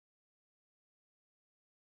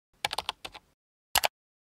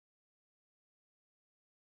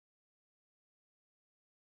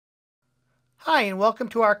Hi, and welcome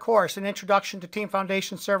to our course, An Introduction to Team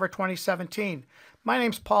Foundation Server 2017. My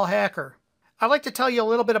name's Paul Hacker. I'd like to tell you a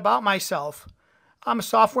little bit about myself. I'm a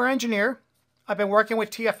software engineer. I've been working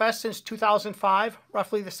with TFS since 2005,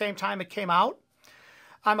 roughly the same time it came out.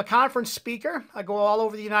 I'm a conference speaker. I go all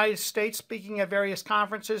over the United States speaking at various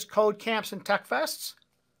conferences, code camps, and tech fests.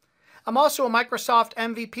 I'm also a Microsoft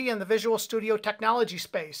MVP in the Visual Studio Technology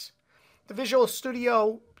space. The Visual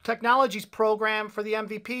Studio Technologies program for the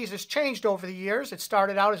MVPs has changed over the years. It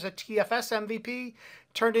started out as a TFS MVP,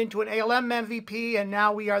 turned into an ALM MVP, and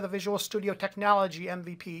now we are the Visual Studio Technology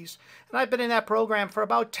MVPs. And I've been in that program for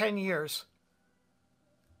about 10 years.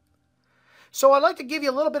 So I'd like to give you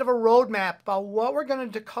a little bit of a roadmap about what we're going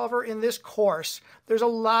to cover in this course. There's a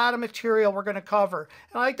lot of material we're going to cover.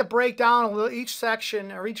 And I like to break down a little each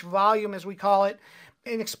section, or each volume as we call it,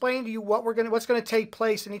 and explain to you what's going to take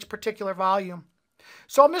place in each particular volume.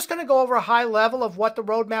 So I'm just going to go over a high level of what the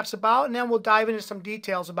roadmap's about, and then we'll dive into some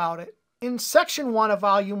details about it. In section 1 of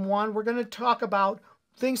volume 1, we're going to talk about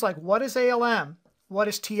things like what is ALM, what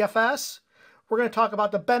is TFS. We're going to talk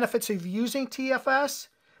about the benefits of using TFS,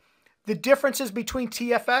 the differences between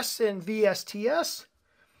TFS and VSTS.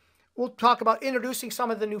 We'll talk about introducing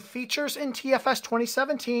some of the new features in TFS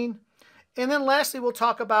 2017. And then lastly, we'll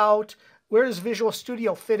talk about where does Visual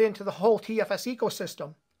Studio fit into the whole TFS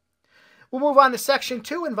ecosystem. We'll move on to section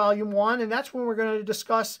 2 in volume 1, and that's when we're going to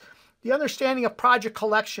discuss the understanding of project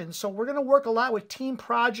collections. So we're going to work a lot with team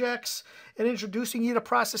projects and introducing you to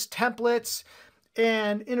process templates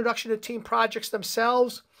and introduction to team projects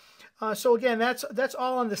themselves. So again, that's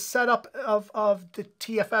all on the setup of the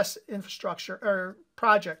TFS infrastructure or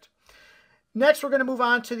project. Next, we're going to move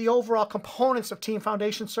on to the overall components of Team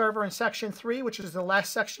Foundation Server in section 3, which is the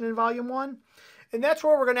last section in volume 1. And that's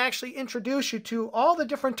where we're going to actually introduce you to all the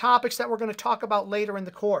different topics that we're going to talk about later in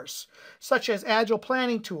the course, such as agile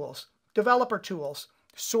planning tools, developer tools,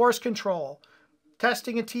 source control,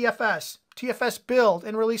 testing in TFS, TFS build,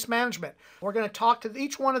 and release management. We're going to talk to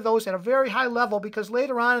each one of those at a very high level because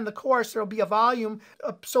later on in the course there will be a volume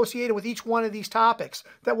associated with each one of these topics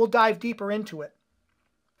that will dive deeper into it.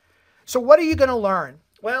 So what are you going to learn?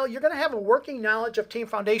 Well, you're going to have a working knowledge of Team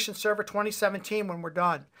Foundation Server 2017 when we're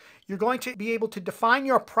done. You're going to be able to define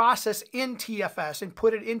your process in TFS and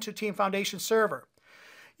put it into Team Foundation Server.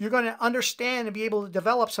 You're going to understand and be able to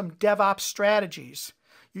develop some DevOps strategies.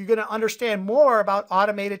 You're going to understand more about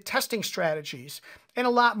automated testing strategies and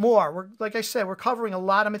a lot more. Like I said, we're covering a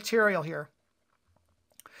lot of material here.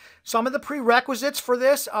 Some of the prerequisites for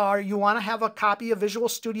this are you want to have a copy of Visual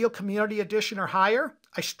Studio Community Edition or higher.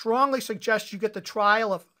 I strongly suggest you get the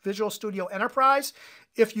trial of Visual Studio Enterprise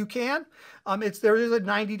if you can. There is a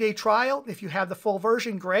 90-day trial. If you have the full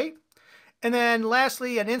version, great. And then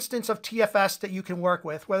lastly, an instance of TFS that you can work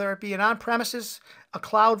with, whether it be an on-premises, a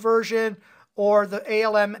cloud version, or the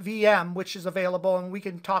ALM VM, which is available, and we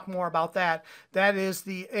can talk more about that. That is,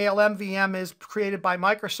 the ALM VM is created by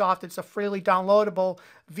Microsoft. It's a freely downloadable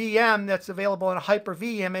VM that's available in a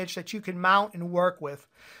Hyper-V image that you can mount and work with.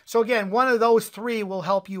 So again, one of those three will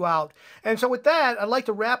help you out. And so with that, I'd like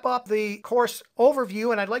to wrap up the course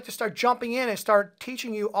overview, and I'd like to start jumping in and start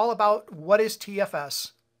teaching you all about what is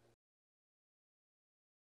TFS.